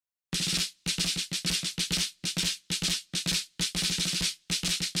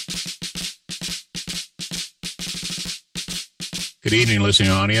Good evening,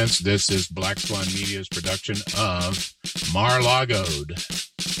 listening audience. This is Black Swan Media's production of Mar-a-Lago'd.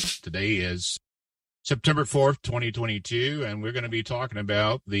 Today is September 4th, 2022, and we're going to be talking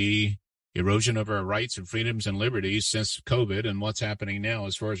about the erosion of our rights and freedoms and liberties since COVID and what's happening now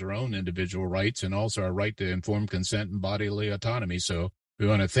as far as our own individual rights and also our right to informed consent and bodily autonomy. So we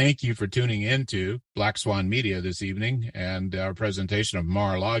want to thank you for tuning into Black Swan Media this evening and our presentation of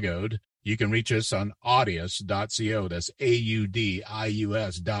Mar-a-Lago'd. You can reach us on audius.co. That's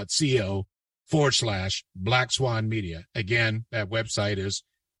audius.co/Black Swan Media. Again, that website is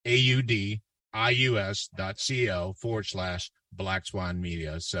audius.co/Black Swan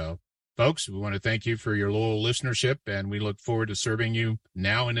Media. So, folks, we want to thank you for your loyal listenership, and we look forward to serving you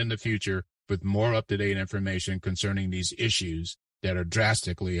now and in the future with more up-to-date information concerning these issues that are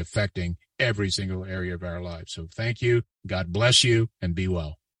drastically affecting every single area of our lives. So thank you, God bless you, and be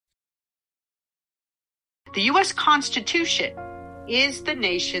well. The U.S. Constitution is the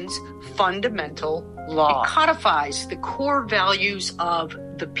nation's fundamental law. It codifies the core values of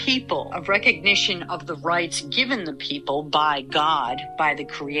the people, of recognition of the rights given the people by God, by the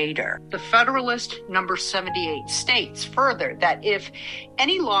Creator. The Federalist number 78 states further that if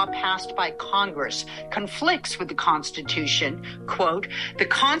any law passed by Congress conflicts with the Constitution, quote, the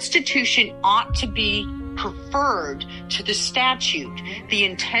Constitution ought to be preferred to the statute, the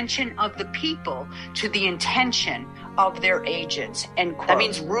intention of the people to the intention of their agents, end quote. That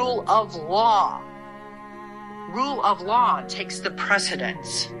means rule of law. Rule of law takes the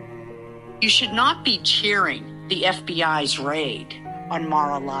precedence. You should not be cheering the FBI's raid on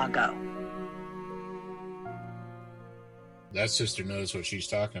Mar-a-Lago. That sister knows what she's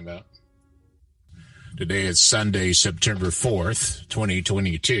talking about. Today is Sunday, September 4th,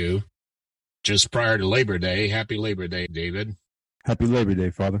 2022. Just prior to Labor Day. Happy Labor Day, David. Happy Labor Day,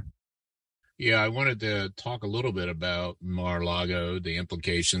 Father. Yeah, I wanted to talk a little bit about Mar-a-Lago, the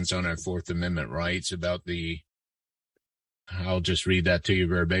implications on our Fourth Amendment rights, about I'll just read that to you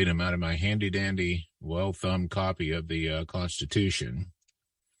verbatim out of my handy-dandy, well-thumbed copy of the Constitution.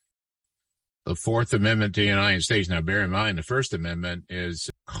 The Fourth Amendment to the United States. Now, bear in mind, the First Amendment is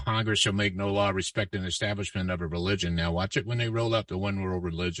Congress shall make no law respecting the establishment of a religion. Now, watch it when they roll up the one world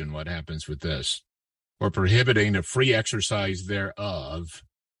religion, what happens with this. Or prohibiting the free exercise thereof,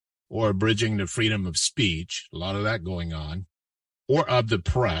 or abridging the freedom of speech, a lot of that going on, or of the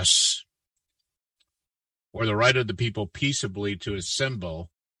press, or the right of the people peaceably to assemble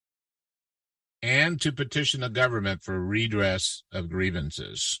and to petition the government for redress of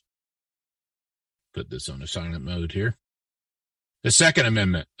grievances. Put this on a silent mode here. The Second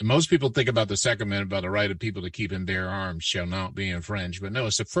Amendment. Most people think about the Second Amendment about the right of people to keep and bear arms shall not be infringed. But no,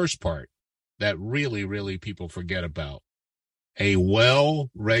 it's the first part that really, really people forget about. A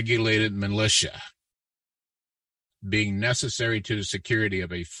well-regulated militia being necessary to the security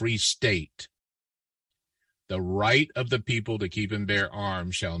of a free state. The right of the people to keep and bear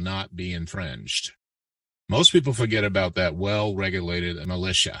arms shall not be infringed. Most people forget about that well-regulated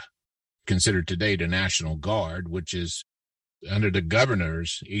militia, considered today the National Guard, which is under the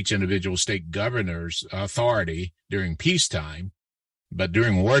governors, each individual state governor's authority during peacetime. But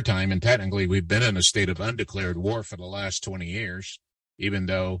during wartime, and technically we've been in a state of undeclared war for the last 20 years, even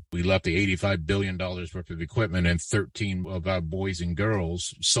though we left the $85 billion worth of equipment and 13 of our boys and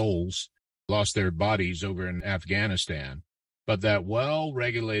girls' souls lost their bodies over in Afghanistan. But that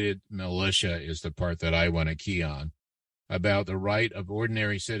well-regulated militia is the part that I want to key on, about the right of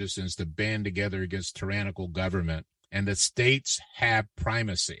ordinary citizens to band together against tyrannical government, and the states have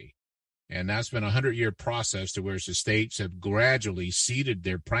primacy. And that's been a 100-year process to where the states have gradually ceded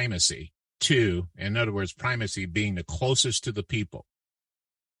their primacy to, in other words, primacy being the closest to the people,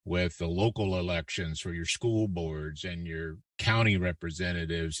 with the local elections for your school boards and your county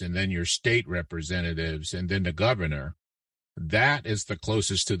representatives and then your state representatives and then the governor. That is the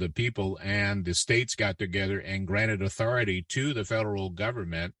closest to the people, and the states got together and granted authority to the federal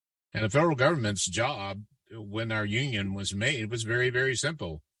government. And the federal government's job, when our union was made, was very, very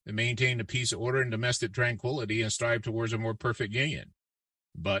simple: to maintain the peace, order, and domestic tranquility and strive towards a more perfect union.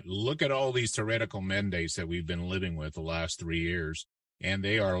 But look at all these tyrannical mandates that we've been living with the last 3 years, and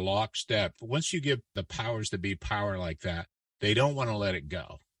they are lockstep. Once you give the powers to be power like that, they don't want to let it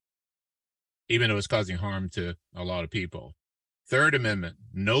go, even though it's causing harm to a lot of people. Third Amendment,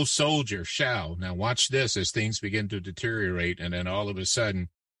 no soldier shall. Now watch this as things begin to deteriorate, and then all of a sudden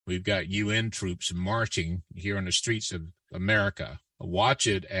we've got UN troops marching here on the streets of America. Watch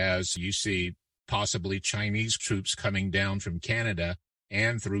it as you see possibly Chinese troops coming down from Canada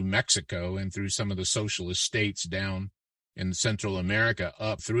and through Mexico and through some of the socialist states down in Central America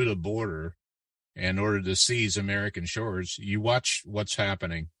up through the border in order to seize American shores. You watch what's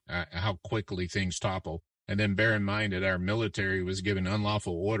happening, how quickly things topple. And then bear in mind that our military was given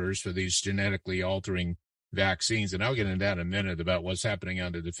unlawful orders for these genetically altering vaccines. And I'll get into that in a minute about what's happening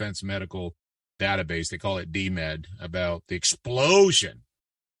on the Defense Medical Database. They call it DMED, about the explosion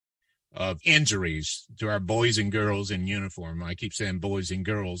of injuries to our boys and girls in uniform. I keep saying boys and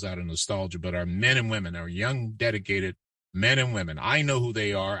girls out of nostalgia, but our men and women, our young, dedicated men and women. I know who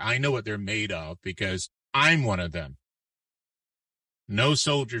they are. I know what they're made of because I'm one of them. No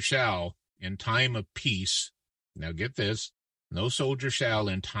soldier shall, in time of peace, now get this, no soldier shall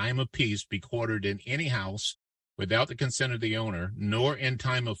in time of peace be quartered in any house without the consent of the owner, nor in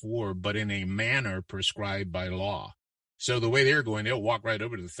time of war, but in a manner prescribed by law. So the way they're going, they'll walk right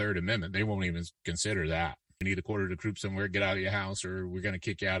over to the Third Amendment. They won't even consider that. You need to quarter the troops somewhere, get out of your house, or we're going to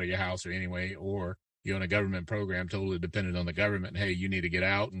kick you out of your house or anyway, or you're in a government program totally dependent on the government. Hey, you need to get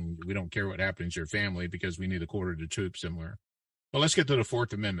out, and we don't care what happens to your family because we need to quarter the troops somewhere. Well, let's get to the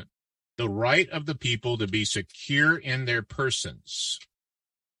Fourth Amendment. The right of the people to be secure in their persons.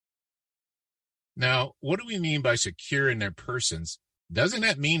 Now, what do we mean by secure in their persons? Doesn't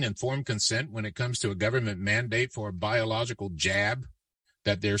that mean informed consent when it comes to a government mandate for a biological jab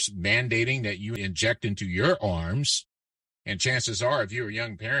that they're mandating that you inject into your arms? And chances are, if you're a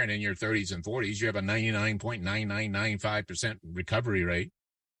young parent in your 30s and 40s, you have a 99.9995% recovery rate.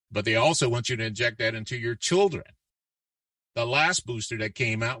 But they also want you to inject that into your children. The last booster that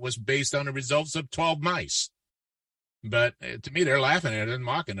came out was based on the results of 12 mice. But to me, they're laughing at it and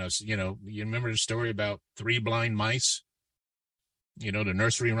mocking us. You know, you remember the story about 3 blind mice? You know, the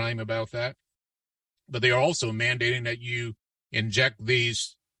nursery rhyme about that. But they are also mandating that you inject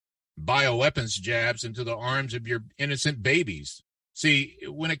these bioweapons jabs into the arms of your innocent babies. See,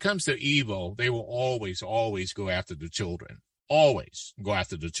 when it comes to evil, they will always go after the children. Always go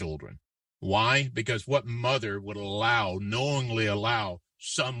after the children. Why? Because what mother would knowingly allow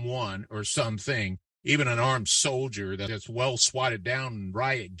someone or something, even an armed soldier that's well swatted down in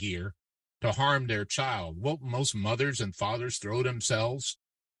riot gear, to harm their child? Well, most mothers and fathers throw themselves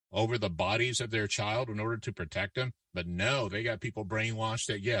over the bodies of their child in order to protect them. But no, they got people brainwashed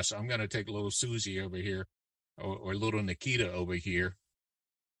that, yes, I'm going to take little Susie over here or little Nikita over here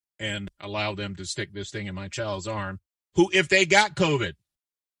and allow them to stick this thing in my child's arm, who, if they got COVID,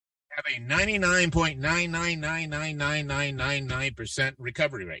 have a 99.9999999%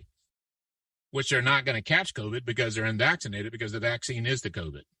 recovery rate, which they're not going to catch COVID because they're unvaccinated, because the vaccine is the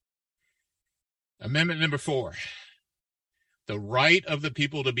COVID. Amendment number 4, the right of the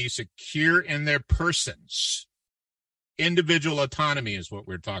people to be secure in their persons. Individual autonomy is what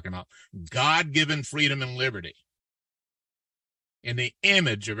we're talking about. God-given freedom and liberty in the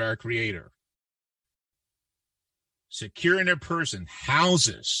image of our Creator. Secure in their person,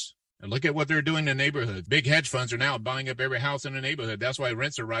 houses. And look at what they're doing in the neighborhood. Big hedge funds are now buying up every house in the neighborhood. That's why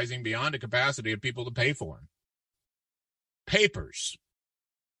rents are rising beyond the capacity of people to pay for them. Papers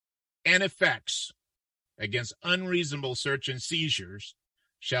and effects against unreasonable search and seizures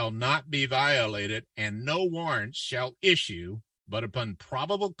shall not be violated, and no warrants shall issue but upon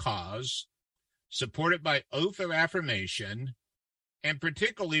probable cause, supported by oath of affirmation, and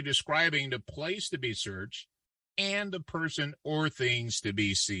particularly describing the place to be searched and the person or things to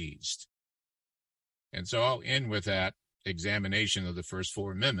be seized. And so I'll end with that examination of the first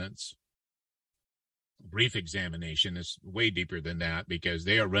 4 amendments. Brief examination is way deeper than that, because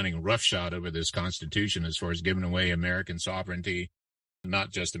they are running roughshod over this Constitution as far as giving away American sovereignty,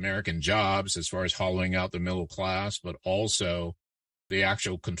 not just American jobs, as far as hollowing out the middle class, but also the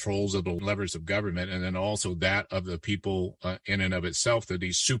actual controls of the levers of government, and then also that of the people in and of itself, that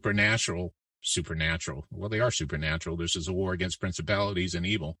these supernatural, well, they are supernatural. This is a war against principalities and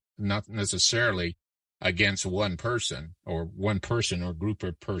evil, not necessarily against one person or group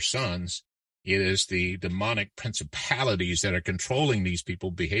of persons. It is the demonic principalities that are controlling these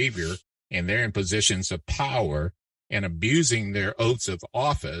people's behavior, and they're in positions of power and abusing their oaths of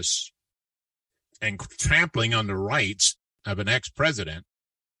office and trampling on the rights of an ex-president.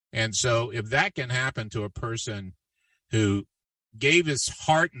 And so if that can happen to a person who gave his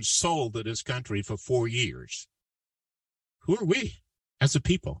heart and soul to this country for 4 years, who are we as a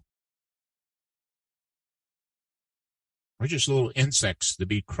people? We're just little insects to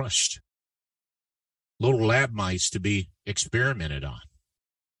be crushed, little lab mice to be experimented on.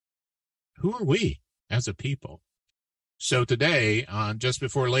 Who are we as a people? So today, on just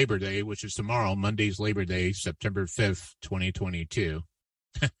before Labor Day, which is tomorrow, Monday's Labor Day, September 5th, 2022.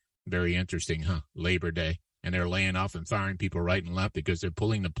 Very interesting, huh? Labor Day. And they're laying off and firing people right and left because they're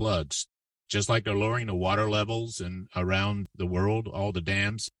pulling the plugs. Just like they're lowering the water levels and around the world, all the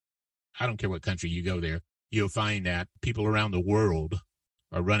dams. I don't care what country you go there, you'll find that people around the world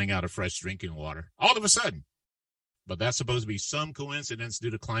are running out of fresh drinking water all of a sudden. But that's supposed to be some coincidence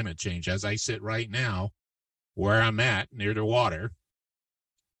due to climate change. As I sit right now, where I'm at, near the water,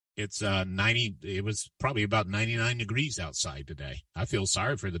 it's it was probably about 99 degrees outside today. I feel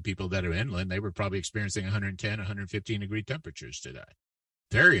sorry for the people that are inland. They were probably experiencing 110, 115 degree temperatures today.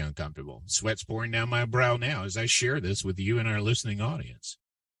 Very uncomfortable. Sweat's pouring down my brow now as I share this with you and our listening audience.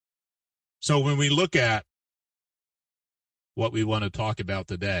 So when we look at what we want to talk about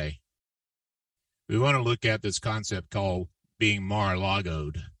today, we want to look at this concept called being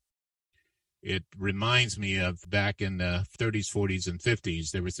Mar-a-Lago'd. It reminds me of back in the 30s, 40s, and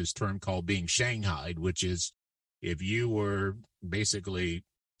 50s, there was this term called being Shanghaied, which is if you were basically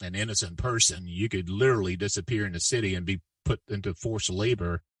an innocent person, you could literally disappear in the city and be put into forced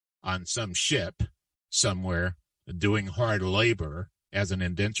labor on some ship somewhere, doing hard labor as an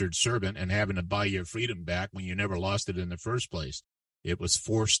indentured servant and having to buy your freedom back when you never lost it in the first place. It was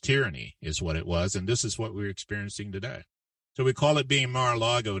forced tyranny is what it was, and this is what we're experiencing today. So we call it being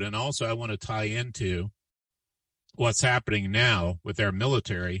Mar-a-Lago'd, and also I want to tie into what's happening now with our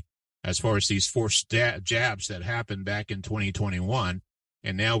military as far as these forced jabs that happened back in 2021,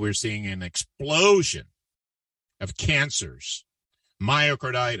 and now we're seeing an explosion of cancers,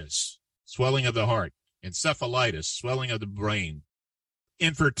 myocarditis, swelling of the heart, encephalitis, swelling of the brain,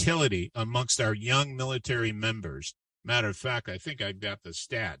 infertility amongst our young military members. Matter of fact, I think I've got the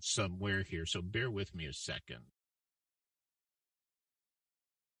stats somewhere here, so bear with me a second.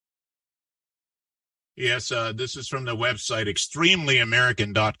 Yes, this is from the website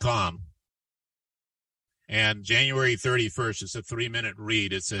extremelyanamerican.com. And January 31st, it's a 3-minute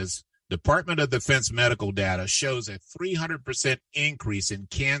read. It says, Department of Defense medical data shows a 300% increase in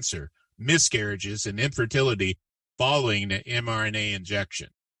cancer, miscarriages, and infertility following the mRNA injection.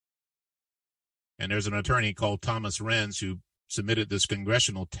 And there's an attorney called Thomas Renz who submitted this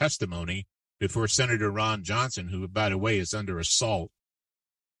congressional testimony before Senator Ron Johnson, who, by the way, is under assault.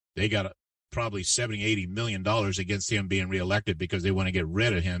 They got probably $70-80 million against him being reelected because they want to get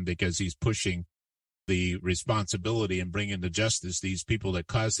rid of him because he's pushing the responsibility and bringing to justice these people that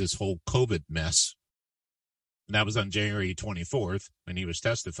caused this whole COVID mess. And that was on January 24th when he was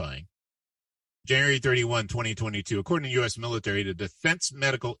testifying. January 31, 2022, according to U.S. military, the Defense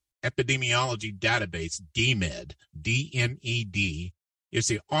Medical Epidemiology Database, DMED, D-M-E-D, is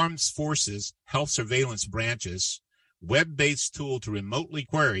the Armed Forces Health Surveillance Branch's web-based tool to remotely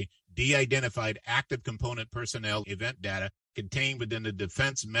query de-identified active component personnel event data contained within the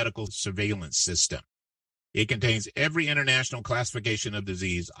Defense Medical Surveillance System. It contains every international classification of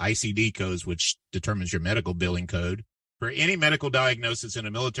disease, ICD codes, which determines your medical billing code, for any medical diagnosis in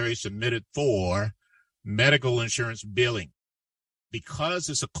the military submitted for medical insurance billing. Because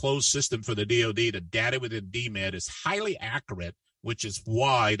it's a closed system for the DoD, the data within DMED is highly accurate, which is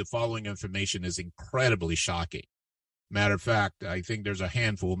why the following information is incredibly shocking. Matter of fact, I think there's a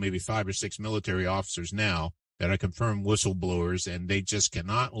handful, maybe 5 or 6 military officers now that are confirmed whistleblowers, and they just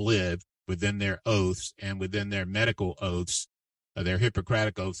cannot live within their oaths and within their medical oaths, their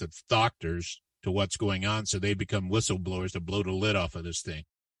Hippocratic oaths of doctors to what's going on, so they become whistleblowers to blow the lid off of this thing.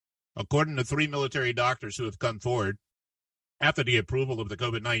 According to 3 military doctors who have come forward after the approval of the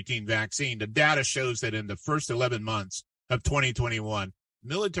COVID-19 vaccine, the data shows that in the first 11 months of 2021,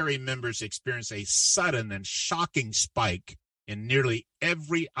 military members experienced a sudden and shocking spike in nearly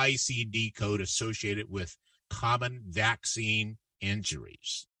every ICD code associated with common vaccine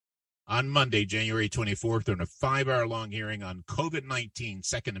injuries. On Monday, January 24th, during a 5-hour-long hearing on COVID-19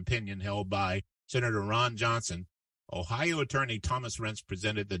 second opinion held by Senator Ron Johnson, Ohio Attorney Thomas Renz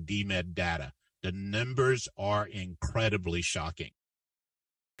presented the DMED data. The numbers are incredibly shocking.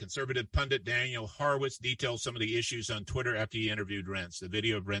 Conservative pundit Daniel Horowitz details some of the issues on Twitter after he interviewed Renz. The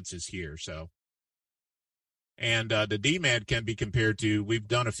video of Renz is here. And the DMED can be compared to, we've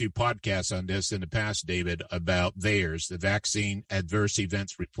done a few podcasts on this in the past, David, about VAERS, the Vaccine Adverse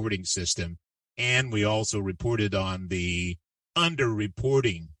Events Reporting System. And we also reported on the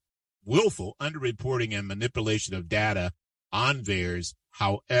underreporting, willful underreporting and manipulation of data on VAERS.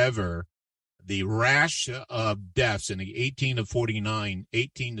 However, the rash of deaths in the 18 to 49,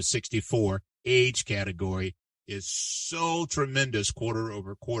 18 to 64 age category is so tremendous quarter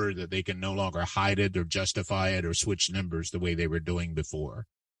over quarter that they can no longer hide it or justify it or switch numbers the way they were doing before.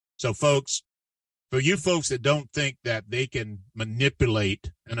 So, folks, for you folks that don't think that they can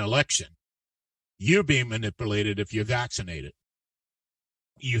manipulate an election, you're being manipulated if you're vaccinated.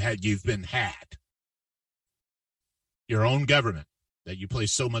 You've been had. Your own government that you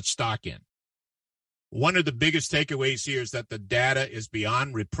place so much stock in. One of the biggest takeaways here is that the data is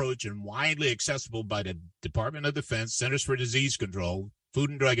beyond reproach and widely accessible by the Department of Defense, Centers for Disease Control, Food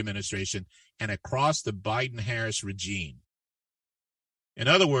and Drug Administration, and across the Biden-Harris regime. In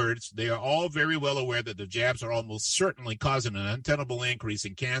other words, they are all very well aware that the jabs are almost certainly causing an untenable increase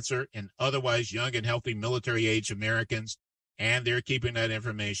in cancer in otherwise young and healthy military-age Americans, and they're keeping that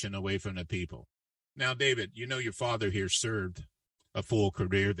information away from the people. Now, David, you know your father here served a full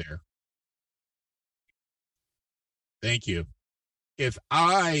career there. Thank you. If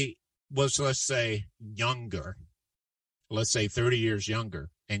I was, let's say, younger, let's say 30 years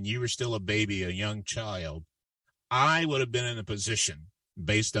younger, and you were still a baby, a young child, I would have been in a position,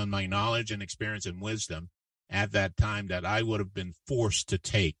 based on my knowledge and experience and wisdom at that time, that I would have been forced to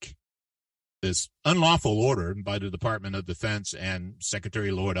take this unlawful order by the Department of Defense and Secretary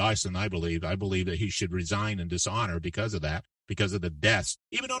Lord Austin. I believe that he should resign in dishonor because of that, because of the deaths,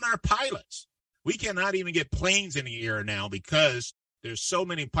 even on our pilots. We cannot even get planes in the air now because there's so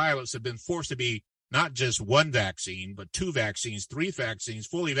many pilots have been forced to be not just one vaccine, but 2 vaccines, 3 vaccines,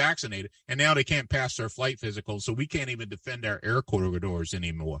 fully vaccinated, and now they can't pass their flight physicals, so we can't even defend our air corridors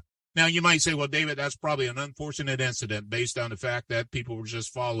anymore. Now, you might say, well, David, that's probably an unfortunate incident based on the fact that people were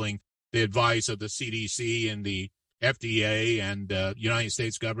just following the advice of the CDC and the FDA and United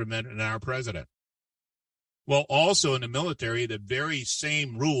States government and our president. Well, also in the military, the very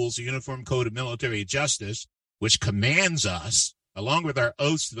same rules, the Uniform Code of Military Justice, which commands us, along with our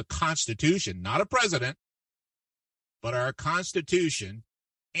oaths to the Constitution, not a president, but our Constitution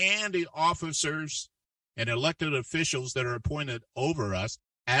and the officers and elected officials that are appointed over us,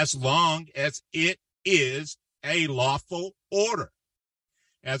 as long as it is a lawful order.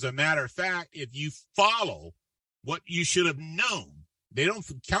 As a matter of fact, if you follow what you should have known, they don't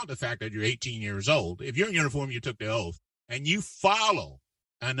count the fact that you're 18 years old. If you're in uniform, you took the oath, and you follow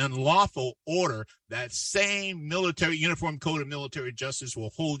an unlawful order, that same military Uniform Code of Military Justice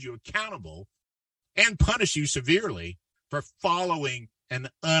will hold you accountable and punish you severely for following an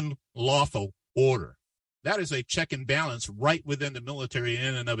unlawful order. That is a check and balance right within the military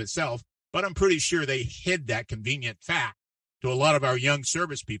in and of itself, but I'm pretty sure they hid that convenient fact to a lot of our young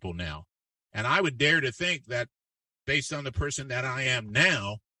service people now. And I would dare to think that based on the person that I am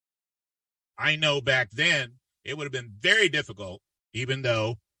now, I know back then it would have been very difficult, even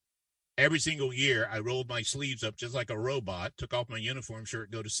though every single year I rolled my sleeves up just like a robot, took off my uniform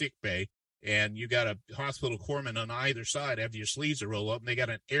shirt, go to sick bay, and you got a hospital corpsman on either side after your sleeves are rolled up, and they got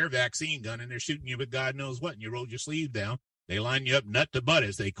an air vaccine gun, and they're shooting you with God knows what, and you roll your sleeve down. They line you up nut to butt,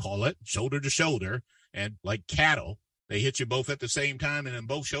 as they call it, shoulder to shoulder, and like cattle, they hit you both at the same time and then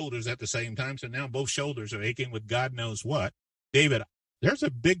both shoulders at the same time. So now both shoulders are aching with God knows what. David, there's a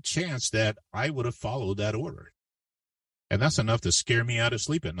big chance that I would have followed that order. And that's enough to scare me out of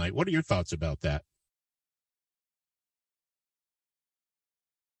sleep at night. What are your thoughts about that?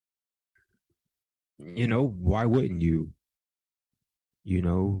 You know, why wouldn't you? You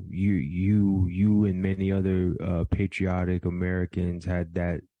know, you and many other patriotic Americans had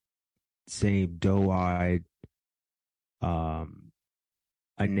that same doe-eyed enamor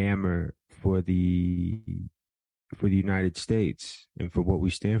for the United States and for what we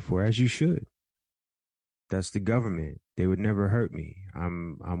stand for, as you should. That's the government. They would never hurt me.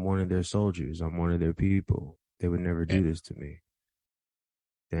 I'm one of their soldiers. I'm one of their people. They would never do this to me.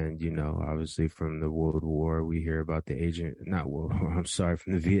 And, you know, obviously from the World War, we hear about the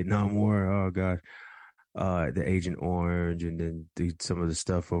from the Vietnam War. Oh, God. The Agent Orange, and then some of the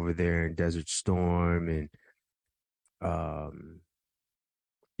stuff over there in Desert Storm, and,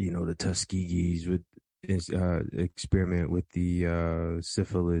 you know, the Tuskegee's with this experiment with the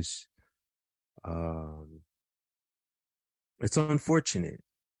syphilis. It's unfortunate.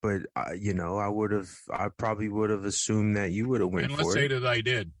 But, you know, I probably would have assumed that you would have went for it. Let's say that I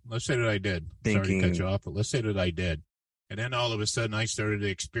did. Sorry to cut you off, but let's say that I did. And then all of a sudden I started to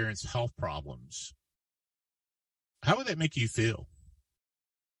experience health problems. How would that make you feel?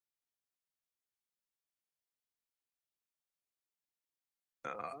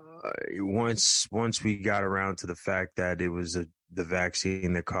 Once we got around to the fact that it was the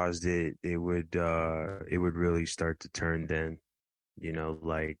vaccine that caused it, it would really start to turn then. You know,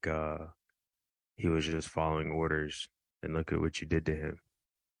 like he was just following orders, and look at what you did to him.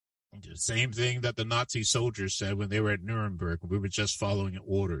 The same thing that the Nazi soldiers said when they were at Nuremberg. We were just following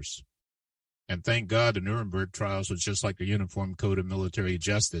orders. And thank God the Nuremberg trials was just like the Uniform Code of Military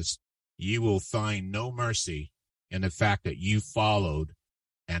Justice. You will find no mercy in the fact that you followed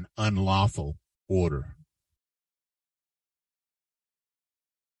an unlawful order.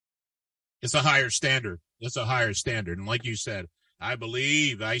 It's a higher standard. And like you said,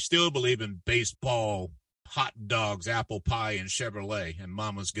 I still believe in baseball, hot dogs, apple pie, and Chevrolet, and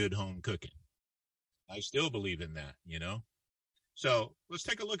mama's good home cooking. I still believe in that, you know? So let's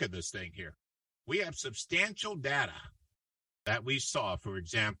take a look at this thing here. We have substantial data that we saw, for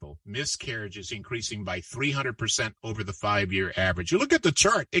example, miscarriages increasing by 300% over the 5-year average. You look at the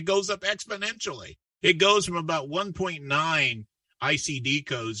chart, it goes up exponentially. It goes from about 1.9 ICD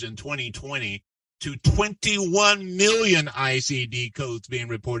codes in 2020 to 21 million ICD codes being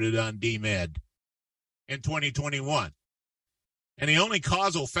reported on DMED in 2021. And the only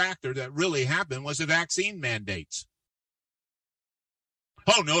causal factor that really happened was the vaccine mandates.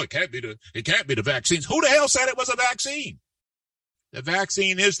 Oh no, it can't be the vaccines. Who the hell said it was a vaccine? The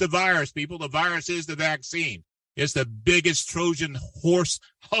vaccine is the virus, people. The virus is the vaccine. It's the biggest Trojan horse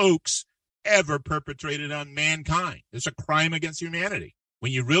hoax ever perpetrated on mankind. It's a crime against humanity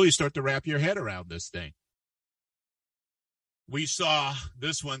when you really start to wrap your head around this thing. We saw,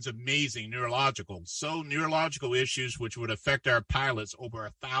 this one's amazing, neurological. So neurological issues which would affect our pilots over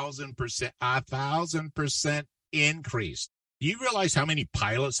 1,000% increase. Do you realize how many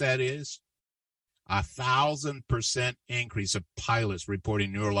pilots that is? 1,000% increase of pilots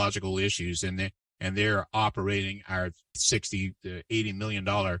reporting neurological issues, and they're operating our $60 to $80 million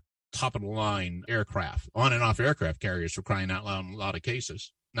top of the line aircraft, on and off aircraft carriers, for crying out loud in a lot of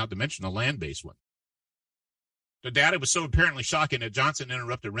cases, not to mention the land-based one. The data was so apparently shocking that Johnson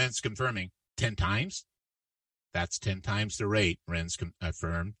interrupted Renz, confirming 10 times. That's 10 times the rate, Renz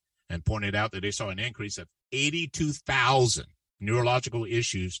affirmed, and pointed out that they saw an increase of 82,000 neurological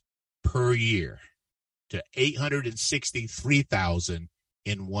issues per year to 863,000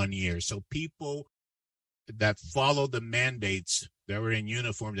 in 1 year. So people that followed the mandates that were in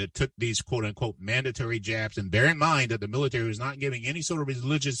uniform, that took these quote-unquote mandatory jabs, and bear in mind that the military was not giving any sort of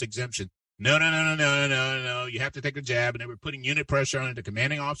religious exemption. No. You have to take a jab, and they were putting unit pressure on it. The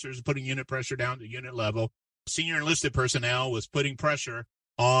commanding officers were putting unit pressure down to unit level. Senior enlisted personnel was putting pressure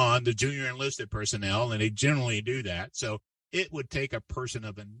on the junior enlisted personnel, and they generally do that. So it would take a person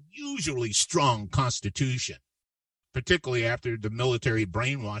of unusually strong constitution, particularly after the military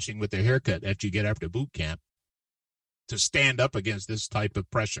brainwashing with the haircut that you get after boot camp, to stand up against this type of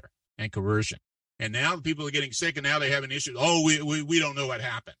pressure and coercion. And now the people are getting sick, and now they have an issue. Oh, we don't know what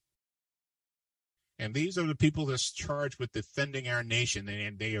happened. And these are the people that's charged with defending our nation,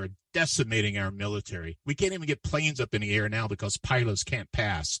 and they are decimating our military. We can't even get planes up in the air now because pilots can't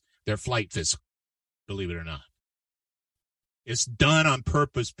pass their flight physical, believe it or not. It's done on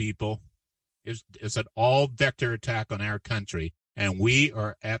purpose, people. It's an all-vector attack on our country, and we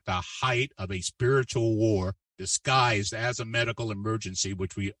are at the height of a spiritual war disguised as a medical emergency,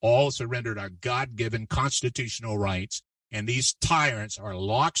 which we all surrendered our God-given constitutional rights. And these tyrants are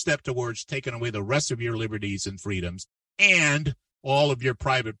lockstep towards taking away the rest of your liberties and freedoms and all of your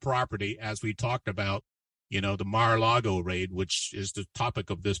private property, as we talked about, the Mar-a-Lago raid, which is the topic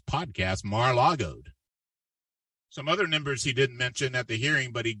of this podcast, Mar-a-Lago'd. Some other numbers he didn't mention at the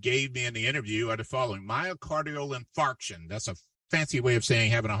hearing, but he gave me in the interview, are the following. Myocardial infarction, that's a fancy way of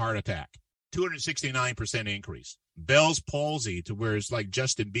saying having a heart attack, 269% increase. Bell's palsy, to where it's like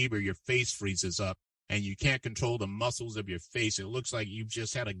Justin Bieber, your face freezes up and you can't control the muscles of your face. It looks like you've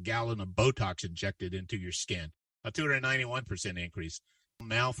just had a gallon of Botox injected into your skin, a 291% increase.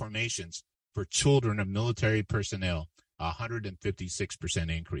 Malformations for children of military personnel,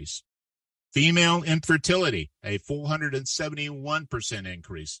 156% increase. Female infertility, a 471%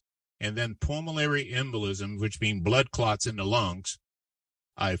 increase. And then pulmonary embolism, which means blood clots in the lungs,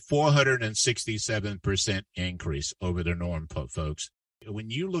 a 467% increase over the norm, folks.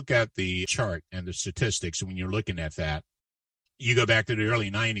 When you look at the chart and the statistics, when you're looking at that, you go back to the early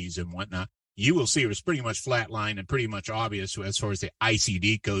 90s and whatnot, you will see it was pretty much flatline and pretty much obvious as far as the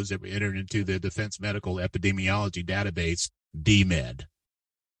ICD codes that were entered into the Defense Medical Epidemiology Database, DMED.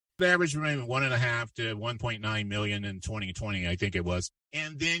 The average remained 1.5 to 1.9 million in 2020, I think it was.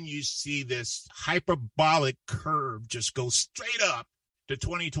 And then you see this hyperbolic curve just go straight up to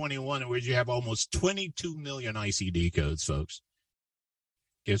 2021, where you have almost 22 million ICD codes, folks.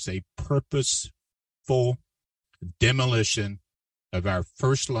 It's a purposeful demolition of our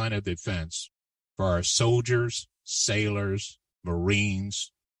first line of defense for our soldiers, sailors,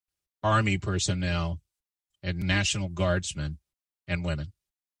 Marines, Army personnel, and National Guardsmen and women.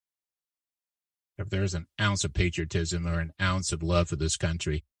 If there's an ounce of patriotism or an ounce of love for this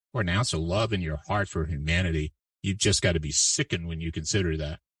country or an ounce of love in your heart for humanity, you've just got to be sickened when you consider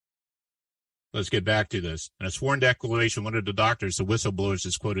that. Let's get back to this. In a sworn declaration, one of the doctors, the whistleblowers,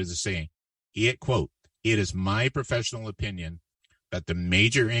 is quoted as saying, quote, "It is my professional opinion that the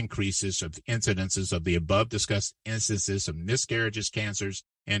major increases of incidences of the above discussed instances of miscarriages, cancers,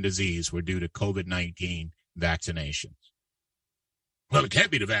 and disease were due to COVID-19 vaccinations. Well, it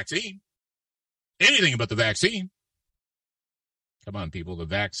can't be the vaccine. Anything but the vaccine. Come on, people. The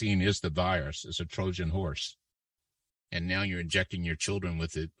vaccine is the virus. It's a Trojan horse. And now you're injecting your children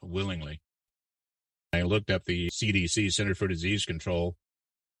with it willingly. I looked up the CDC, Center for Disease Control,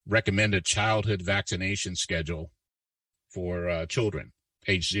 recommended childhood vaccination schedule for children,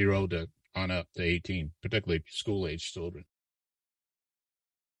 age 0 to on up to 18, particularly school-age children.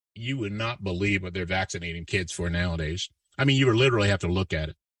 You would not believe what they're vaccinating kids for nowadays. I mean, you would literally have to look at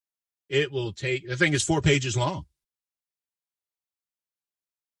it. It will take, the thing is 4 pages long.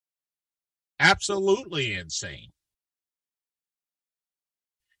 Absolutely insane.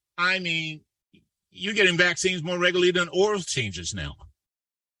 I mean, you're getting vaccines more regularly than oil changes now.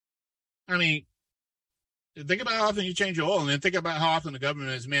 I mean, think about how often you change your oil, and then think about how often the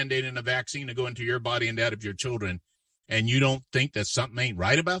government is mandating a vaccine to go into your body and that of your children, and you don't think that something ain't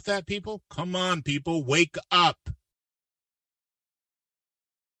right about that, people? Come on, people, wake up.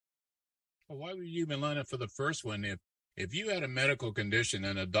 Well, why would you even line up for the first one if you had a medical condition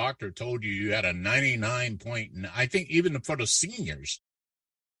and a doctor told you had a 99 point, I think even for the seniors.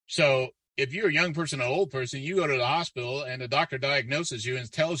 So if you're a young person or an old person, you go to the hospital and the doctor diagnoses you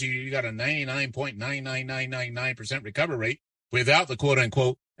and tells you got a 99.99999% recovery rate without the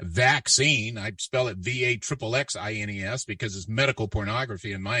quote-unquote vaccine. I spell it VAXXINES because it's medical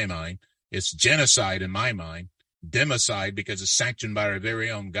pornography in my mind. It's genocide in my mind. Democide because it's sanctioned by our very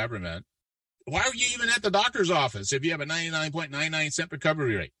own government. Why are you even at the doctor's office if you have a 99.99%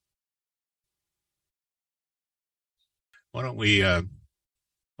 recovery rate? Why don't we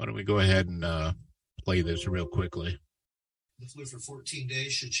go ahead and play this real quickly? The flu for 14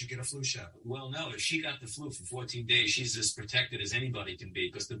 days. Should she get a flu shot? Well, no. If she got the flu for 14 days, she's as protected as anybody can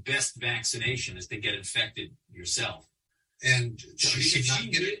be because the best vaccination is to get infected yourself. And she should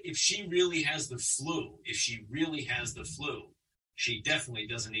not get it? If she really has the flu, she definitely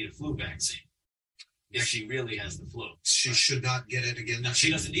doesn't need a flu vaccine. If she really has the flu, she should not get it again. No, she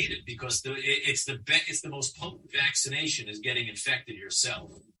doesn't need it because it's the most potent vaccination is getting infected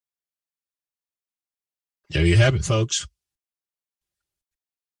yourself. There you have it, folks.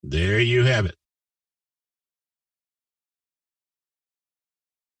 There you have it.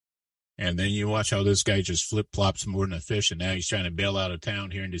 And then you watch how this guy just flip-flops more than a fish, and now he's trying to bail out of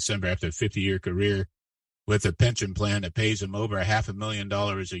town here in December after a 50-year career with a pension plan that pays him over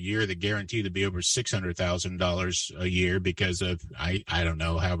 $500,000 a year, the guarantee to be over $600,000 a year because of, I don't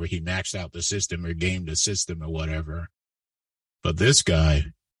know, however he maxed out the system or gamed the system or whatever. But this guy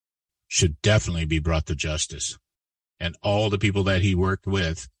should definitely be brought to justice. And all the people that he worked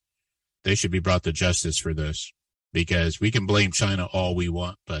with, they should be brought to justice for this. Because we can blame China all we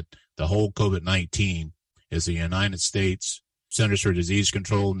want, but the whole COVID-19 is the United States Centers for Disease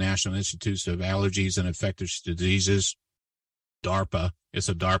Control, National Institutes of Allergies and Infectious Diseases, DARPA. It's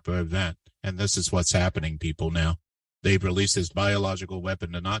a DARPA event. And this is what's happening, people, now. They've released this biological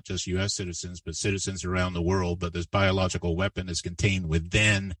weapon to not just U.S. citizens, but citizens around the world. But this biological weapon is contained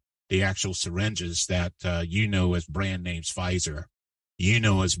within the actual syringes that you know as brand names Pfizer. You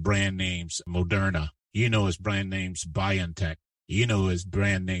know as brand names Moderna. You know as brand names BioNTech. You know as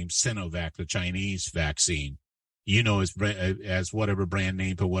brand name Sinovac, the Chinese vaccine. You know as whatever brand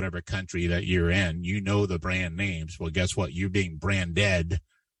name for whatever country that you're in. You know the brand names. Well, guess what? You're being branded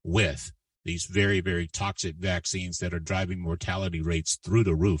with these very, very toxic vaccines that are driving mortality rates through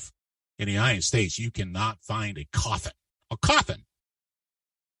the roof. In the United States, you cannot find a coffin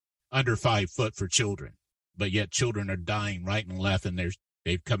under 5 foot for children. But yet children are dying right and left, and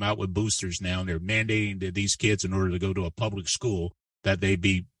they've come out with boosters now, and they're mandating to these kids in order to go to a public school that they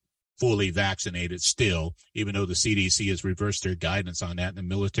be fully vaccinated still, even though the CDC has reversed their guidance on that, and the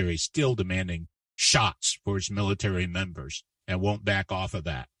military is still demanding shots for its military members and won't back off of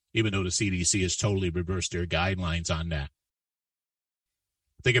that, even though the CDC has totally reversed their guidelines on that.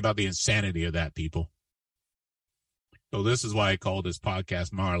 Think about the insanity of that, people. So this is why I call this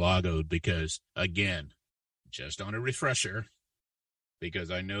podcast Mar-a-Lago, because, again, just on a refresher,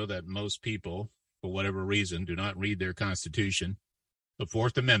 because I know that most people, for whatever reason, do not read their Constitution. The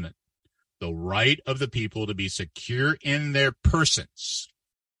Fourth Amendment, the right of the people to be secure in their persons,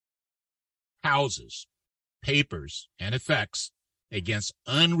 houses, papers, and effects against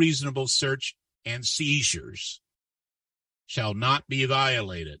unreasonable search and seizures shall not be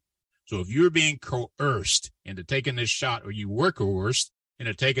violated. So if you're being coerced into taking this shot, or you were coerced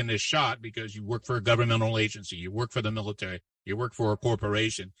into taking this shot because you work for a governmental agency, you work for the military, you work for a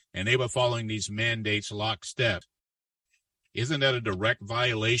corporation, and they were following these mandates lockstep, Isn't that a direct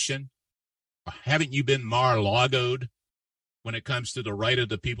violation? Haven't you been Mar-a-Lago'd when it comes to the right of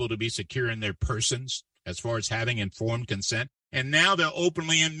the people to be secure in their persons as far as having informed consent? And now they're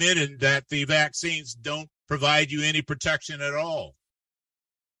openly admitting that the vaccines don't provide you any protection at all.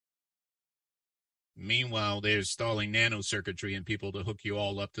 Meanwhile, they're installing nanocircuitry in people to hook you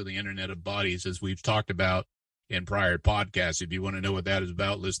all up to the Internet of Bodies, as we've talked about in prior podcasts. If you want to know what that is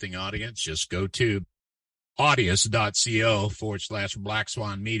about, listening audience, just go to audius.co/Black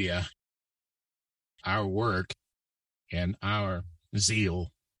Swan Media. Our work and our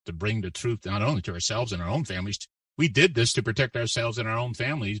zeal to bring the truth not only to ourselves and our own families. We did this to protect ourselves and our own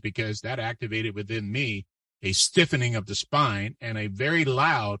families because that activated within me a stiffening of the spine and a very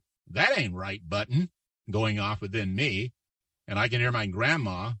loud, that ain't right button going off within me. And I can hear my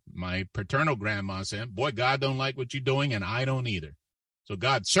grandma, my paternal grandma saying, boy, God don't like what you're doing, and I don't either. So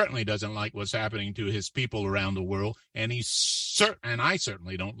God certainly doesn't like what's happening to his people around the world, and I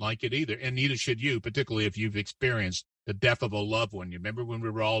certainly don't like it either, and neither should you, particularly if you've experienced the death of a loved one. You remember when we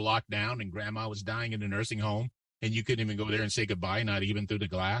were all locked down and grandma was dying in a nursing home, and you couldn't even go there and say goodbye, not even through the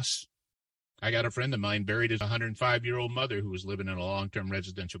glass? I got a friend of mine buried his 105-year-old mother who was living in a long-term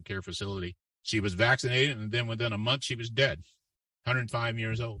residential care facility. She was vaccinated, and then within a month, she was dead, 105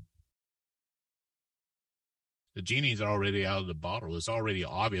 years old. The genie's already out of the bottle. It's already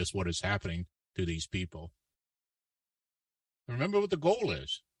obvious what is happening to these people. Remember what the goal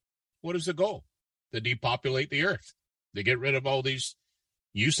is. What is the goal? To depopulate the earth, to get rid of all these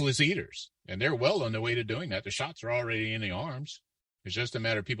useless eaters. And they're well on their way to doing that. The shots are already in the arms. It's just a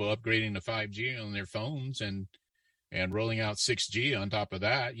matter of people upgrading to 5G on their phones and rolling out 6G on top of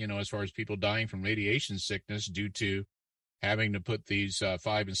that, you know, as far as people dying from radiation sickness due to having to put these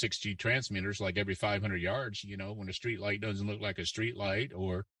 5 and 6G transmitters like every 500 yards, you know, when a street light doesn't look like a street light,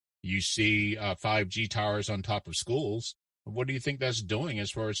 or you see 5G towers on top of schools. What do you think that's doing as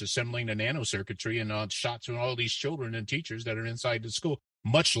far as assembling the nanocircuitry and shots on all these children and teachers that are inside the school,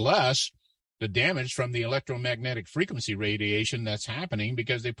 much less the damage from the electromagnetic frequency radiation that's happening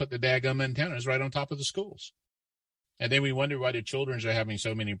because they put the daggum antennas right on top of the schools. And then we wonder why the children are having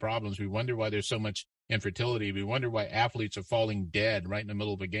so many problems. We wonder why there's so much infertility. We wonder why athletes are falling dead right in the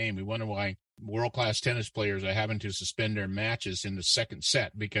middle of a game. We wonder why world-class tennis players are having to suspend their matches in the second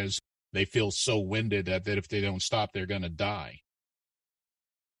set because they feel so winded that if they don't stop, they're going to die.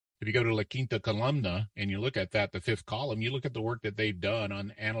 If you go to La Quinta Columna and you look at that, the fifth column, you look at the work that they've done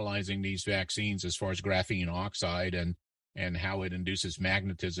on analyzing these vaccines as far as graphene oxide and how it induces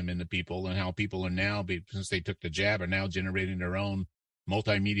magnetism in the people, and how people are now, since they took the jab, are now generating their own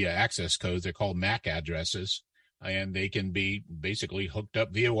multimedia access codes. They're called MAC addresses, and they can be basically hooked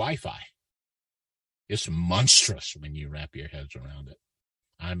up via Wi-Fi. It's monstrous when you wrap your heads around it.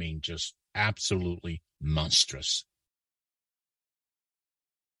 I mean, just absolutely monstrous.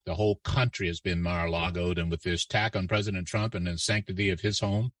 The whole country has been Mar-a-Lago'd, and with this attack on President Trump and the sanctity of his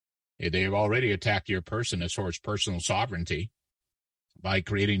home, they've already attacked your person as far as personal sovereignty by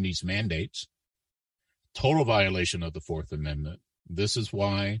creating these mandates. Total violation of the Fourth Amendment. This is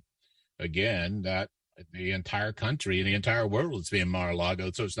why, again, that the entire country and the entire world is being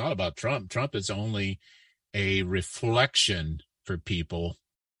Mar-a-Lago'd. So it's not about Trump. Trump is only a reflection for people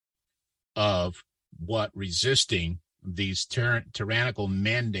of what resisting these tyrannical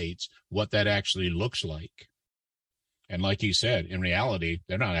mandates, what that actually looks like. And like you said, in reality,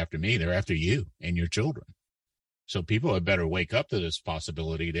 they're not after me. They're after you and your children. So people had better wake up to this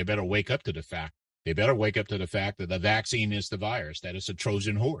possibility. They better wake up to the fact. They better wake up to the fact that the vaccine is the virus, that it's a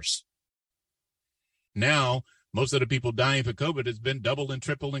Trojan horse. Now, most of the people dying for COVID has been double and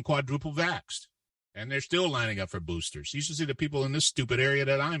triple and quadruple vaxxed. And they're still lining up for boosters. You should see the people in this stupid area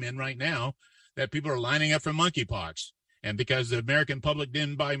that I'm in right now, that people are lining up for monkeypox. And because the American public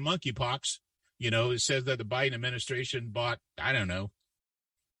didn't buy monkeypox, you know, it says that the Biden administration bought, I don't know,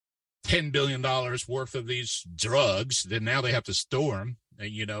 $10 billion worth of these drugs. Then now they have to store them,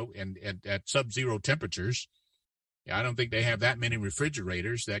 you know, and at sub-zero temperatures. I don't think they have that many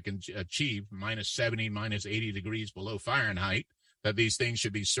refrigerators that can achieve minus 70, minus 80 degrees below Fahrenheit that these things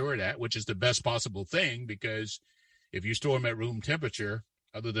should be stored at, which is the best possible thing, because if you store them at room temperature,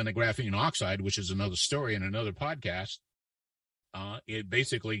 other than the graphene oxide, which is another story in another podcast, it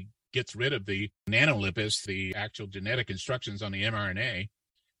basically gets rid of the nanolipase, the actual genetic instructions on the mRNA,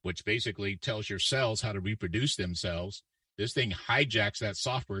 which basically tells your cells how to reproduce themselves. This thing hijacks that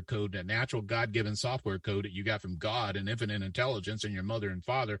software code, that natural God-given software code that you got from God and infinite intelligence and your mother and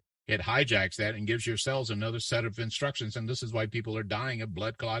father. It hijacks that and gives your cells another set of instructions. And this is why people are dying of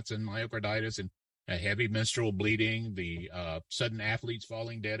blood clots and myocarditis and heavy menstrual bleeding, the sudden athletes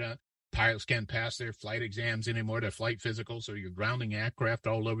falling dead. Pilots can't pass their flight exams anymore, their flight physicals, so you're grounding aircraft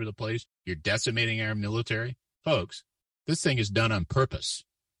all over the place. You're decimating our military. Folks, this thing is done on purpose.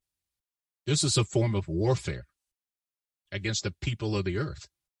 This is a form of warfare against the people of the earth.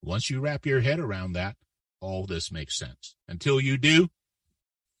 Once you wrap your head around that, all this makes sense. Until you do,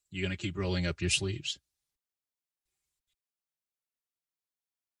 you're going to keep rolling up your sleeves.